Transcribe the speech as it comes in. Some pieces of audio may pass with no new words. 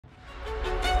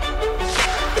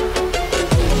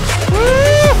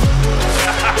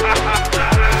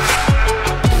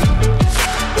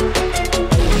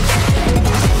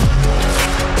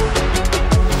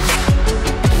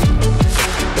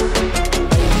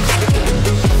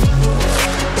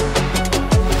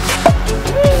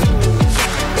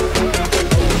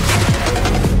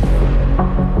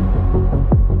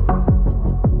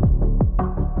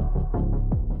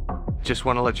just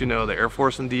want to let you know the Air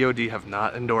Force and DoD have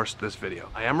not endorsed this video.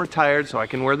 I am retired, so I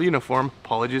can wear the uniform.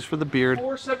 Apologies for the beard.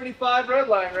 475 red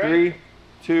line, right? 3,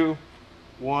 2,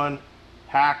 1,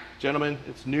 hack. Gentlemen,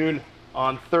 it's noon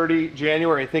on 30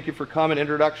 January. Thank you for coming.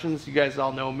 Introductions, you guys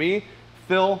all know me.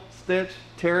 Phil, Stitch,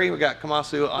 Terry, we got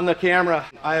Kamasu on the camera.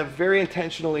 I have very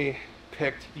intentionally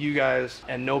picked you guys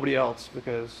and nobody else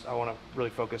because I want to really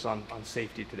focus on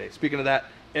safety today. Speaking of that,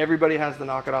 everybody has the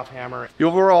knock it off hammer. The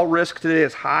overall risk today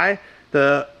is high.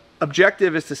 The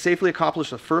objective is to safely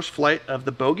accomplish the first flight of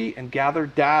the Bogey and gather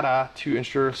data to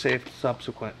ensure safe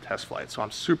subsequent test flights. So I'm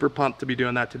super pumped to be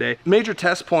doing that today. Major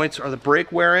test points are the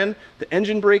brake wear-in, the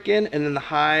engine break-in, and then the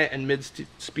high and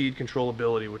mid-speed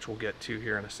controllability, which we'll get to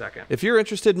here in a second. If you're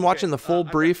interested in watching the full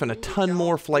brief and a ton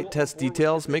more flight test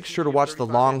details, make sure to watch the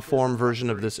long-form version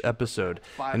of this episode.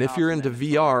 And if you're into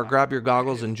VR, grab your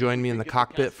goggles and join me in the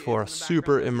cockpit for a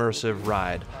super immersive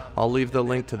ride. I'll leave the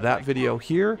link to that video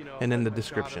here and in the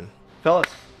description. Fellas,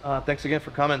 thanks again for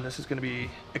coming. This is going to be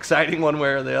exciting one way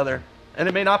or the other. And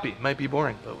it may not be. It might be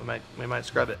boring, but we might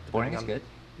scrub it. Boring is good.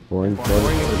 Boring.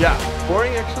 Yeah,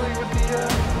 boring actually would be...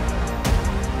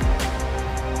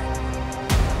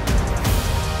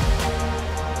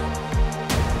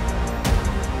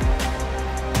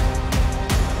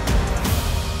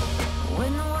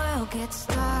 When the world gets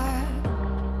dark,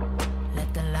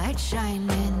 let the light shine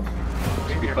in.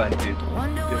 Should be fun, dude.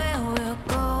 Wonder where we'll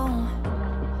go.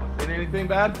 Anything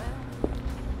bad?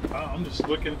 I'm just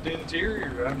looking at the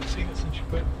interior. I haven't seen it since you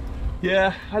put.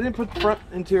 Yeah, I didn't put the front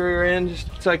interior in just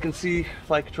so I can see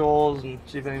flight controls and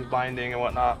see if anything's binding and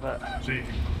whatnot. But So you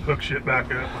hook shit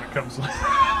back up when it comes.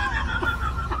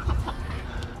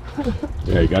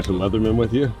 Yeah, you got some Leatherman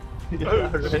with you?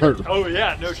 Oh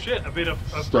yeah, no shit. I mean, a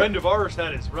friend of ours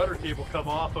had his rudder cable come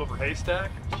off over haystack,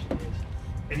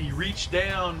 and he reached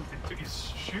down and took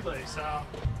his shoelace out.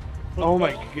 oh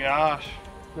my gosh,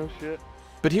 no shit.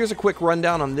 But here's a quick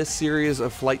rundown on this series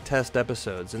of flight test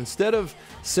episodes. Instead of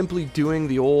simply doing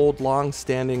the old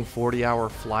long-standing 40-hour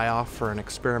fly-off for an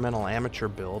experimental amateur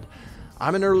build,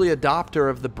 I'm an early adopter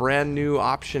of the brand new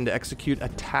option to execute a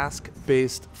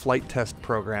task-based flight test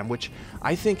program, which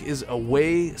I think is a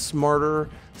way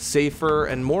smarter, safer,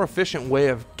 and more efficient way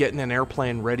of getting an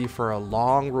airplane ready for a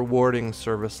long, rewarding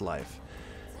service life.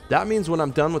 That means when I'm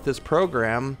done with this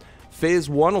program, Phase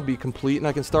 1 will be complete and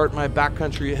I can start my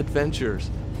backcountry adventures.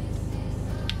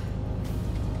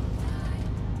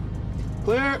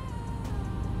 Clear.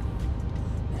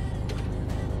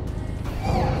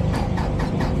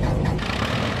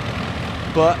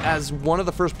 But as one of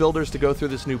the first builders to go through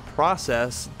this new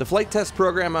process, the flight test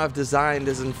program I've designed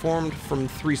is informed from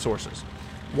 3 sources.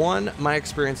 1, my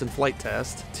experience in flight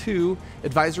test. 2,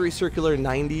 Advisory Circular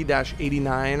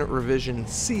 90-89 Revision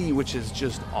C, which is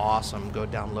just awesome. Go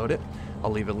download it.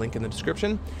 I'll leave a link in the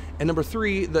description. And number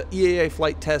 3, the EAA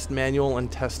Flight Test Manual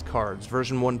and Test Cards,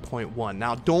 version 1.1.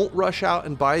 Now, don't rush out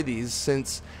and buy these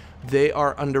since they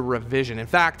are under revision. In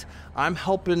fact, I'm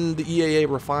helping the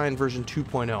EAA refine version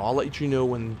 2.0. I'll let you know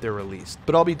when they're released,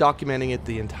 but I'll be documenting it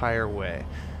the entire way.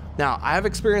 Now, I have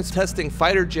experience testing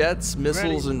fighter jets,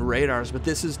 missiles, and radars, but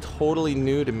this is totally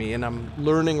new to me, and I'm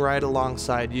learning right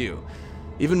alongside you.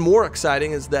 Even more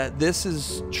exciting is that this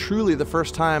is truly the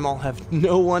first time I'll have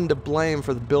no one to blame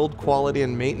for the build quality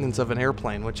and maintenance of an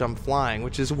airplane which I'm flying,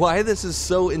 which is why this is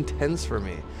so intense for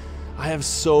me. I have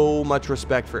so much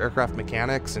respect for aircraft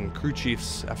mechanics and crew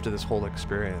chiefs after this whole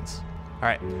experience. All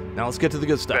right, now let's get to the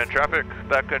good stuff. Band traffic,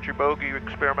 backcountry Bogey,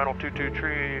 experimental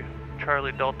 223,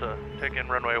 Charlie Delta, take in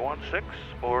runway 16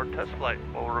 for test flight.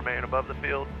 Will remain above the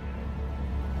field.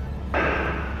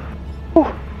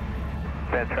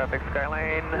 Bad traffic,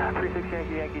 Skyline 36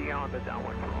 Yankee on, but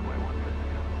downwind for runway 16.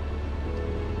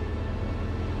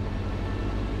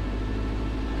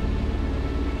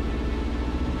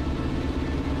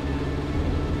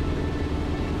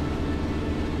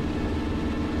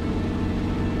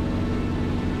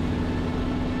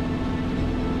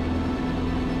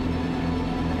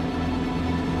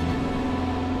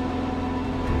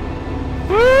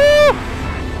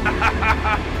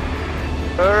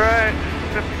 All right,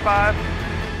 55,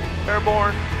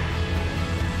 airborne.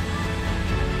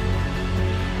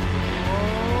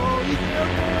 Oh, he's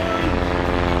airborne!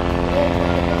 Oh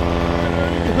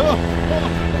my God!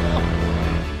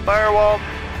 Firewall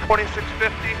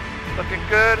 2650, looking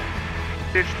good.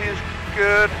 DHT is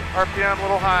good. RPM a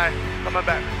little high. Coming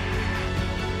back.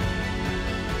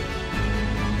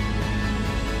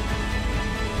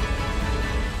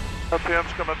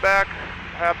 RPM's coming back.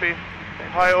 Happy.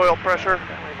 High oil pressure.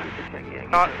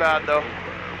 Not bad though.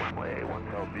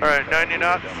 Alright, 90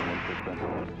 knots.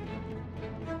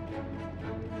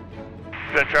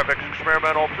 Vent traffic,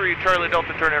 experimental 3, Charlie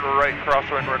Delta, turn in right,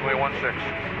 crosswind, runway 16.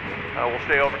 We'll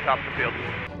stay over top the field.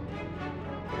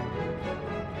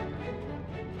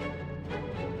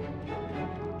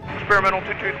 Experimental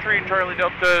 223, Charlie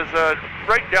Delta is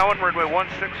right down, runway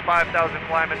 16, 5,000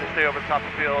 climbing to stay over top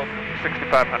the field,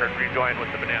 6,500, rejoin with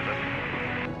the Bonanza.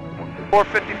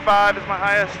 455 is my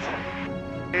highest.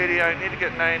 80, I need to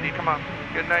get 90, come on,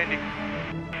 get 90.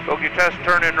 Bogey test,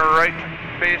 turn in right,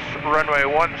 base, runway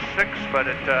 16, but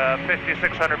at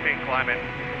 5,600 feet climbing.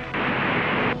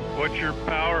 What's your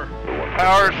power?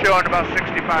 Power is showing about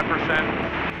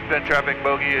 65%. Vent traffic,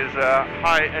 Bogey is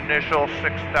high initial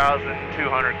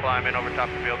 6,200 climbing over top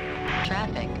the field.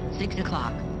 Traffic, 6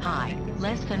 o'clock, high,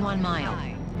 less than 1 mile.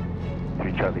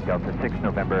 3 Charlie Delta 6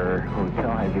 November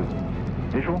Hotel has you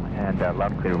visual and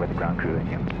loud and clear with the ground crew in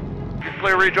you.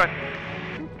 Clear rejoin.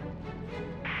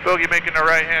 Bogey making a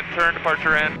right hand turn,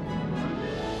 departure in.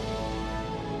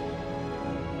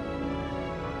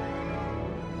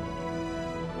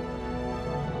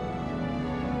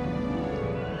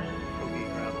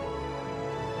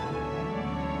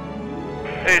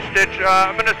 Hey Stitch,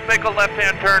 I'm going to make a left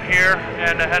hand turn here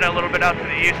and head a little bit out to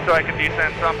the east so I can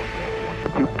descend some.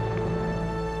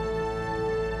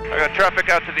 I got traffic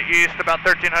out to the east, about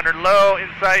 1,300 low, in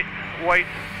sight, white.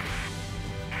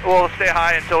 We'll stay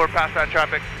high until we're past that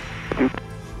traffic.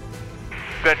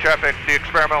 Vent traffic, the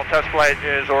experimental test flight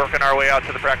is working our way out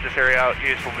to the practice area out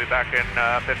east. We'll be back in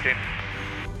 15.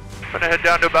 I'm going to head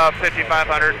down to about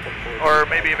 5,500 or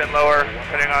maybe even lower,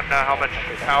 depending on how much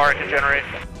power I can generate.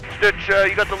 Stitch,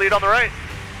 you got the lead on the right.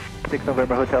 6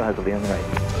 November Hotel has the lead on the right.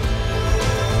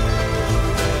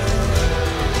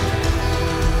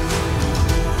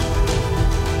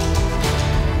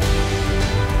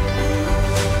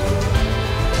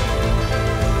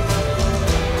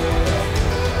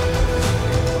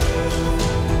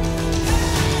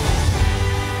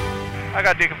 I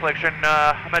got deconfliction.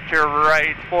 I'm at your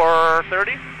right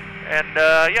 430, and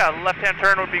yeah, left-hand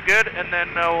turn would be good, and then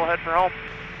we'll head for home.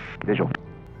 Visual.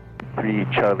 3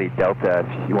 Charlie Delta,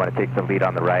 if you want to take the lead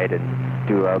on the right and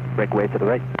do a breakaway to the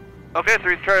right. Okay,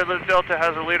 3 Charlie Delta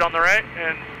has a lead on the right,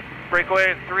 and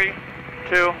breakaway 3,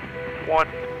 2, 1.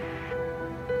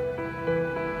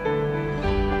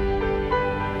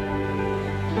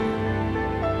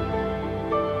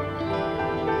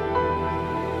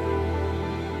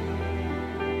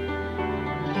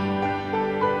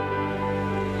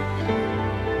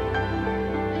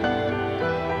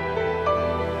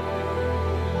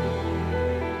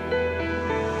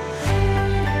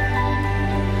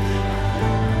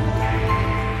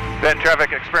 Vent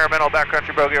traffic, experimental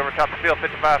backcountry Bogey over top the field,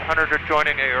 5,500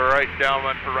 joining a right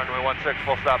downwind for runway 16,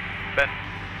 full stop, Vent.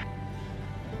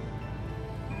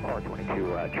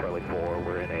 R22 Charlie 4,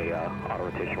 we're in a auto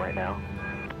rotation right now.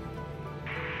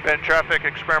 Vent traffic,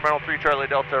 experimental 3 Charlie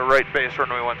Delta, right base,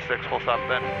 runway 16, full stop,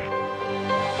 Vent.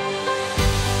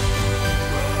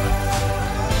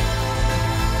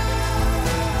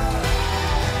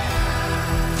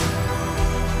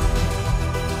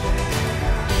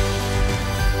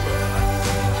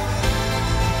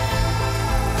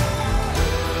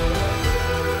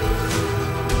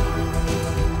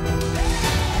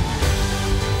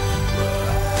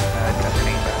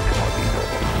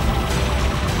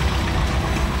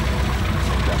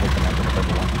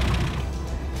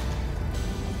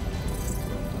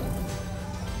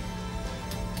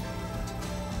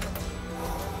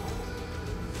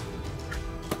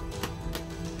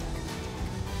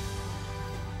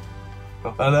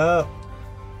 What up?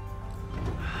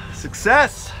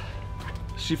 Success!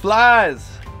 She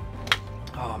flies!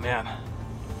 Oh man.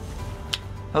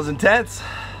 That was intense.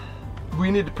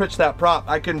 We need to pitch that prop.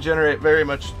 I couldn't generate very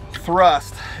much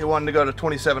thrust. It wanted to go to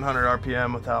 2,700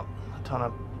 RPM without a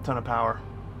ton of power.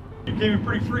 You came in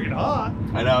pretty freaking hot.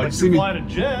 I know. Like you're flying a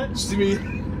jet. See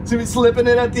me slipping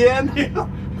in at the end? Yeah.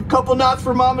 A couple knots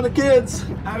for mom and the kids.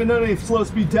 I haven't done any slow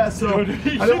speed tests, so I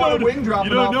didn't want a wing drop.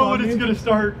 You don't know when it's going to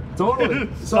start. Totally.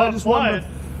 So I just wanted to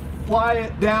fly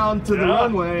it down to the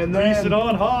runway and then grease it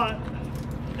on hot.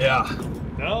 Yeah.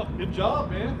 No, good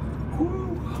job, man.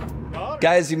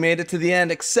 Guys, you made it to the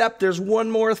end, except there's one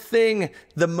more thing.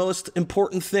 The most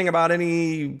important thing about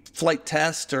any flight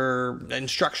test or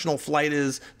instructional flight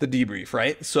is the debrief,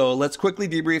 right? So let's quickly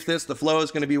debrief this. The flow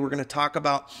is going to be, we're going to talk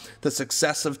about the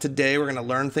success of today. We're going to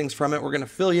learn things from it. We're going to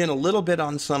fill you in a little bit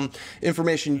on some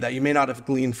information that you may not have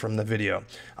gleaned from the video.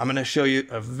 I'm going to show you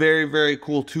a very, very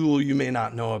cool tool you may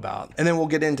not know about. And then we'll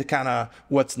get into kind of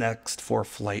what's next for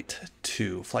flight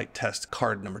 2, flight test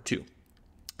card number 2.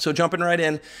 So jumping right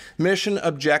in, mission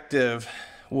objective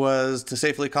was to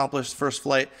safely accomplish the first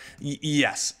flight.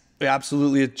 Yes, we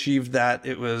absolutely achieved that.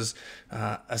 It was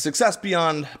a success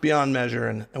beyond measure.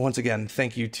 And once again,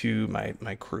 thank you to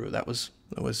my crew. That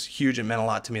was huge. It meant a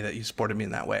lot to me that you supported me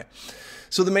in that way.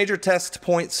 So the major test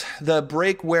points, the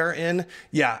brake wear in,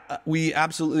 yeah, we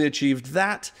absolutely achieved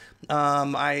that.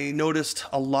 I noticed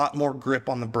a lot more grip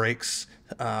on the brakes.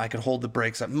 I could hold the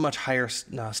brakes at much higher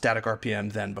static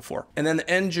RPM than before. And then the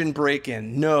engine brake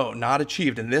in, no, not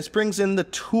achieved. And this brings in the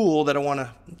tool that I want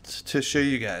to show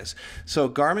you guys. So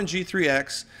Garmin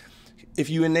G3X, if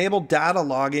you enable data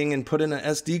logging and put in an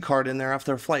SD card in there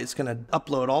after a flight, it's gonna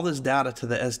upload all this data to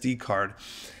the SD card.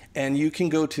 And you can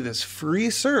go to this free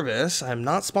service. I'm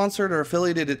not sponsored or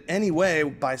affiliated in any way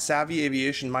by Savvy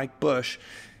Aviation, Mike Bush.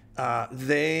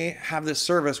 They have this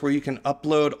service where you can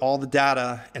upload all the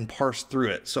data and parse through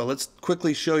it. So let's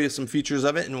quickly show you some features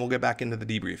of it and we'll get back into the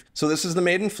debrief. So this is the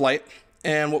Maiden flight.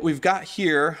 And what we've got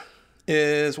here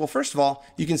is, well, first of all,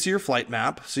 you can see your flight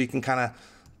map. So you can kind of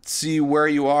see where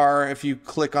you are. If you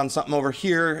click on something over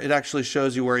here, it actually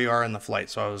shows you where you are in the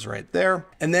flight. So I was right there.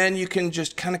 And then you can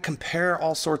just kind of compare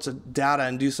all sorts of data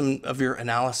and do some of your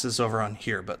analysis over on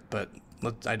here. But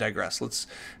I digress. Let's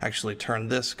actually turn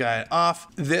this guy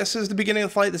off. This is the beginning of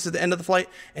the flight. This is the end of the flight.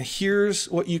 And here's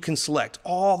what you can select.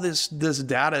 All this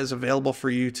data is available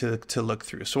for you to look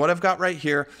through. So what I've got right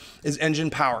here is engine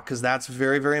power, because that's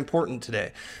very, very important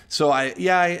today. So I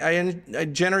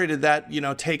generated that,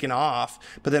 taking off,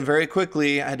 but then very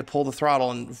quickly I had to pull the throttle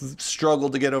and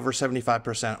struggled to get over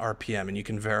 75% RPM, and you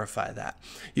can verify that.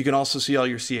 You can also see all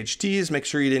your CHTs, make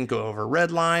sure you didn't go over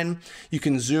red line. You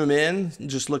can zoom in,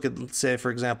 just look at, let's say, for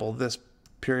example, this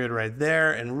period right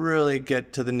there, and really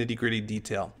get to the nitty-gritty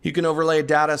detail. You can overlay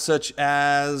data such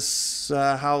as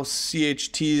how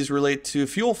CHTs relate to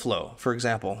fuel flow, for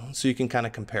example, so you can kind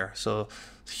of compare. So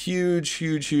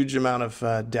huge amount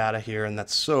of data here, and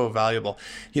that's so valuable.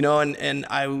 And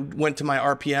I went to my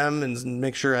RPM and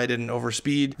make sure I didn't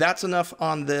overspeed. That's enough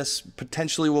on this.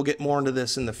 Potentially we'll get more into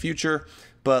this in the future,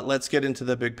 but let's get into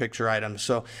the big picture items.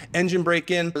 So engine brake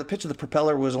in, the pitch of the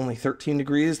propeller was only 13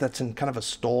 degrees. That's in kind of a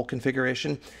stall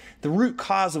configuration. The root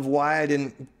cause of why I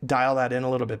didn't dial that in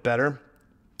a little bit better,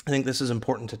 I think this is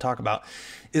important to talk about,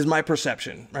 is my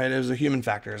perception, right? It was a human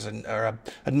factor, or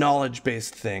a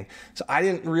knowledge-based thing. So I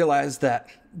didn't realize that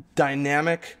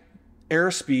dynamic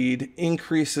airspeed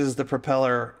increases the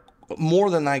propeller more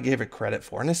than I gave it credit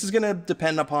for. And this is going to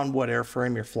depend upon what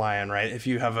airframe you're flying, right? If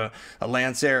you have a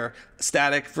Lance Air,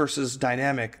 static versus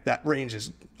dynamic, that range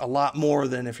is a lot more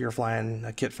than if you're flying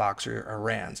a Kit Fox or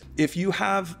Rans. If you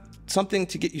have something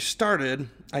to get you started,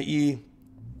 i.e.,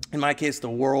 in my case, the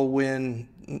Whirlwind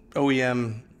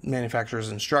OEM manufacturer's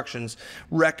instructions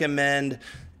recommend,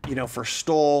 for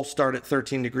stall, start at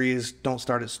 13 degrees, don't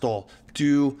start at stall.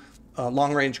 Do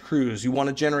long-range cruise. You want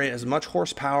to generate as much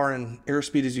horsepower and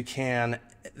airspeed as you can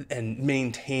and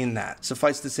maintain that.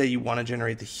 Suffice to say, you want to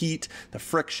generate the heat, the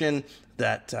friction,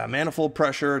 that manifold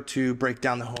pressure to break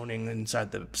down the honing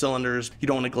inside the cylinders. You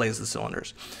don't want to glaze the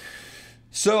cylinders.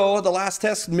 So the last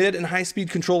test, mid and high speed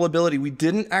controllability. We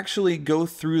didn't actually go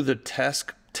through the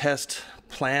test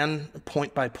plan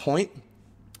point by point,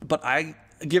 but I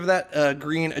give that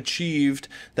green achieved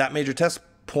that major test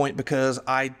point because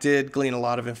I did glean a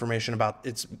lot of information about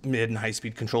its mid and high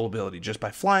speed controllability just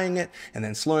by flying it and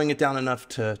then slowing it down enough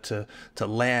to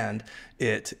land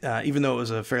it, even though it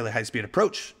was a fairly high speed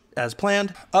approach as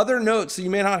planned. Other notes that you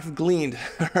may not have gleaned.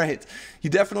 All right, you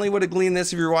definitely would have gleaned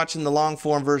this if you're watching the long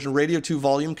form version. Radio 2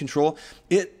 volume control.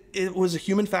 It was a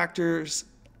human factors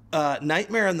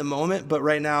nightmare in the moment, but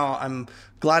right now I'm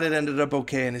glad it ended up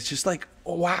okay. And it's just like,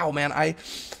 oh, wow, man,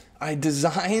 I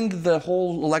designed the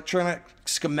whole electronic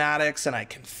schematics and I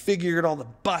configured all the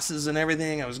buses and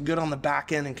everything. I was good on the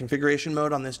back end and configuration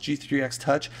mode on this G3X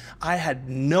Touch. I had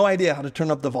no idea how to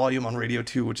turn up the volume on Radio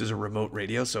 2, which is a remote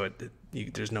radio, so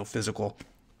there's no physical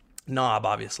knob,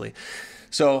 obviously.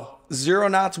 So 0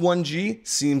 knots, 1G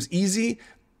seems easy,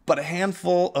 but a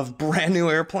handful of brand new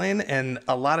airplane and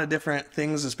a lot of different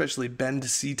things, especially bend to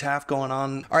CTAF going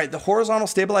on. All right, the horizontal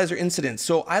stabilizer incident.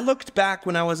 So I looked back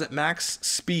when I was at max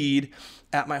speed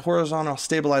at my horizontal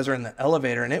stabilizer in the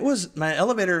elevator, and it was, my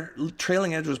elevator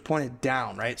trailing edge was pointed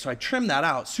down, right? So I trimmed that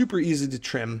out, super easy to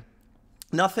trim.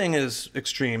 Nothing is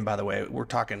extreme, by the way. We're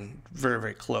talking very,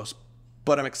 very close.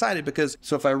 But I'm excited because,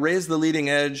 so if I raise the leading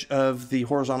edge of the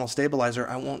horizontal stabilizer,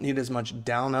 I won't need as much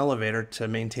down elevator to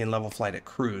maintain level flight at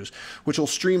cruise, which will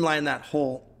streamline that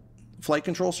whole flight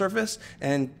control surface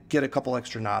and get a couple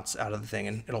extra knots out of the thing,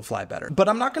 and it'll fly better. But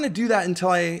I'm not going to do that until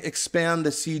I expand the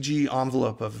CG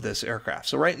envelope of this aircraft.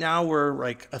 So right now we're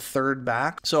like a third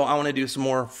back. So I want to do some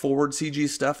more forward CG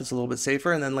stuff. It's a little bit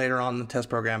safer. And then later on in the test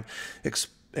program,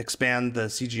 expand the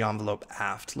CG envelope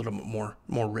aft, a little bit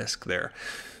more risk there.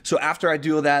 So after I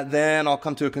do that, then I'll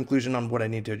come to a conclusion on what I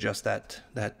need to adjust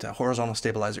that horizontal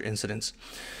stabilizer incidence.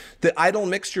 The idle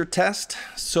mixture test.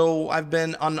 So I've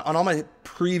been on all my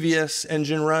previous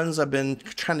engine runs, I've been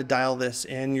trying to dial this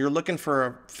in. You're looking for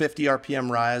a 50 RPM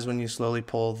rise when you slowly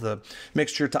pull the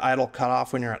mixture to idle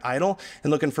cutoff when you're at idle, and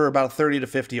looking for about a 30 to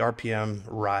 50 RPM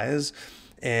rise,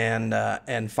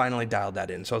 and finally dialed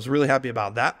that in. So I was really happy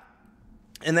about that.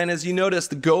 And then as you notice,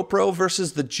 the GoPro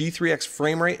versus the G3X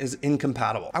frame rate is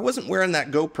incompatible. I wasn't wearing that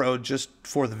GoPro just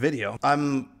for the video.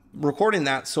 I'm recording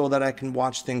that so that I can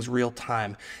watch things real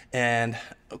time. And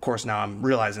of course now I'm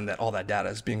realizing that all that data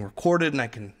is being recorded and I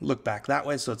can look back that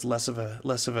way, so it's less of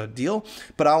a deal.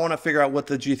 But I want to figure out what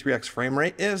the G3X frame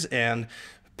rate is and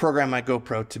program my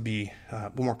GoPro to be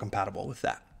more compatible with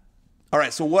that. All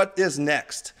right, so what is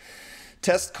next?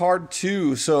 Test card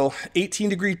 2, so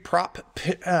 18-degree prop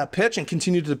pitch and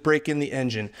continue to break in the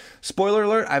engine. Spoiler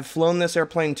alert, I've flown this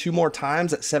airplane 2 more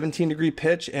times at 17-degree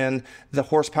pitch, and the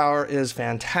horsepower is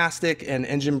fantastic and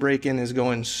engine break-in is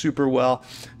going super well.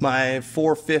 My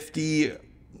 450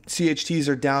 CHTs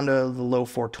are down to the low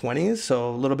 420s,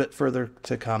 so a little bit further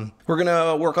to come. We're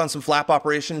gonna work on some flap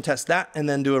operation, test that, and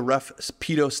then do a rough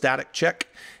pedostatic check,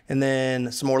 and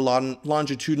then some more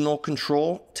longitudinal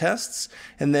control tests,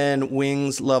 and then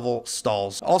wings level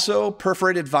stalls. Also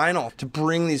perforated vinyl to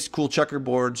bring these cool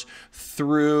checkerboards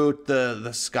through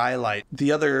the skylight.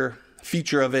 The other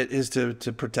feature of it is to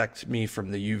protect me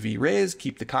from the UV rays,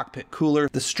 keep the cockpit cooler.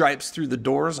 The stripes through the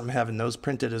doors, I'm having those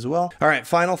printed as well. All right,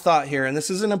 final thought here, and this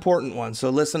is an important one, so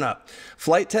listen up.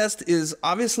 Flight test is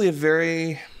obviously a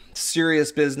very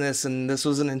serious business, and this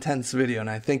was an intense video, and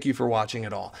I thank you for watching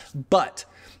it all. But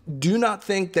do not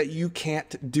think that you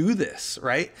can't do this,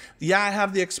 right? Yeah, I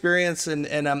have the experience, and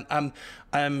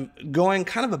I'm going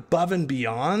kind of above and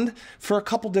beyond for a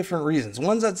couple different reasons.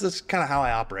 One, that's just kind of how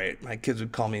I operate. My kids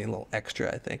would call me a little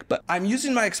extra, I think. But I'm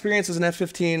using my experience as an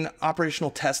F-15 operational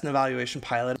test and evaluation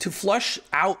pilot to flush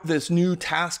out this new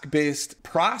task-based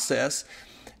process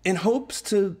in hopes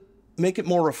to make it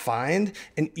more refined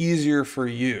and easier for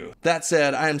you. That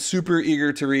said, I am super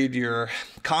eager to read your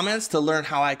comments to learn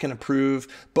how I can improve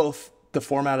both the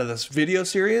format of this video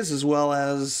series, as well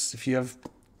as if you have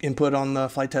input on the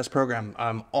flight test program.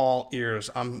 I'm all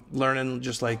ears. I'm learning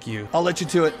just like you. I'll let you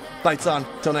to it. Lights on.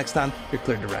 Till next time, you're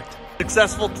cleared direct.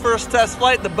 Successful first test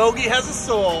flight. The Bogey has a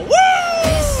soul. Woo!